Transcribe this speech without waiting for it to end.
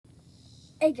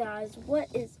Hey guys, what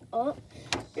is up?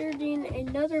 We're doing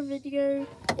another video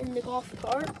in the golf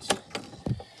cart.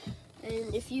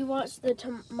 And if you watch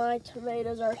my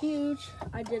tomatoes are huge,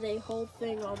 I did a whole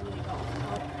thing on the golf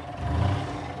cart.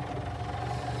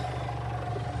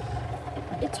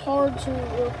 It's hard to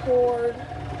record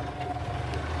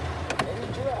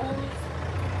and drive.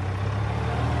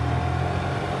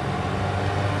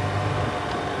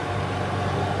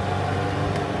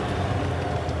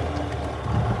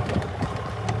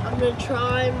 I'm gonna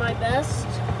try my best.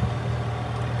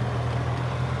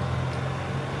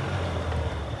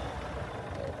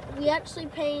 We actually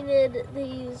painted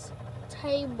these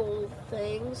table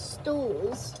things,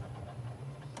 stools,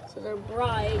 so they're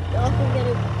bright. Y'all can get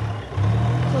a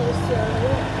closer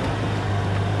look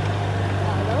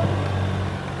at them.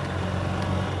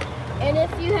 And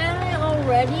if you haven't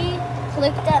already,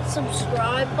 click that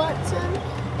subscribe button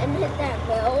and hit that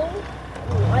bell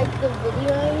and like the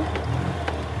video.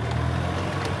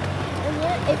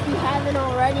 If you haven't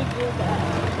already, do that.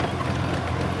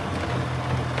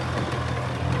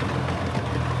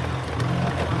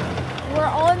 We're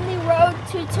on the road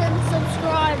to 10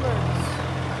 subscribers.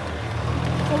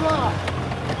 Come on.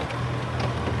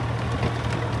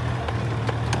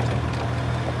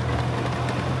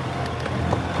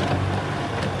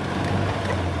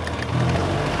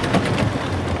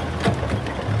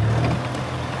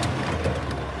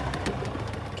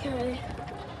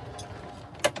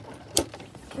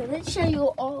 Okay, let's show you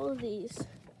all of these.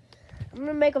 I'm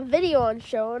gonna make a video on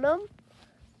showing them.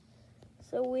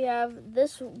 So we have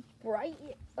this bright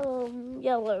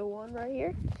yellow one right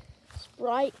here, this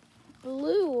bright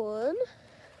blue one,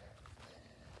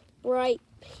 bright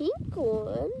pink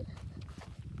one,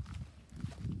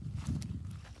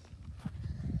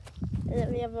 and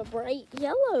then we have a bright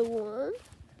yellow one,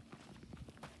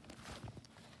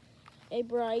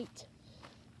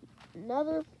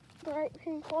 another bright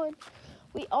pink one.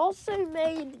 We also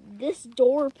made this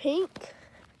door pink.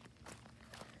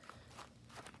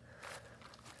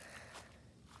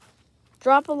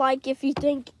 Drop a like if you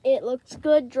think it looks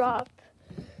good. Drop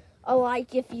a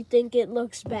like if you think it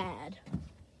looks bad.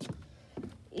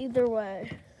 Either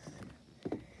way.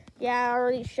 Yeah, I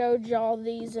already showed y'all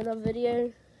these in a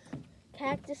video.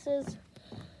 Cactuses,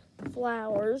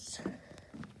 flowers.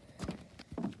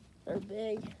 They're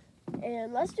big.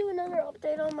 And let's do another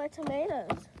update on my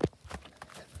tomatoes.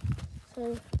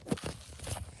 So,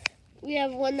 we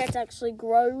have one that's actually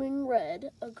growing red,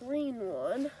 a green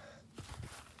one.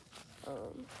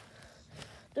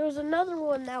 There was another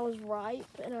one that was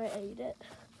ripe, and I ate it.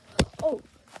 Oh,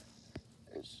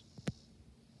 there's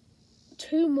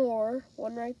two more.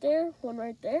 One right there, one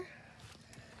right there.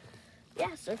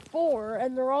 Yeah, so 4,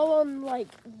 and they're all on, like,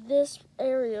 this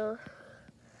area.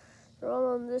 They're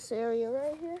all on this area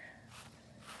right here.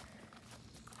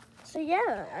 So,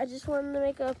 yeah, I just wanted to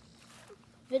make a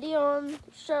video on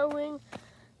showing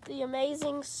the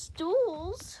amazing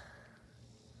stools.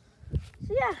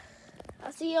 So, yeah.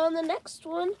 I'll see you on the next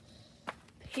one.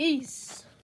 Peace.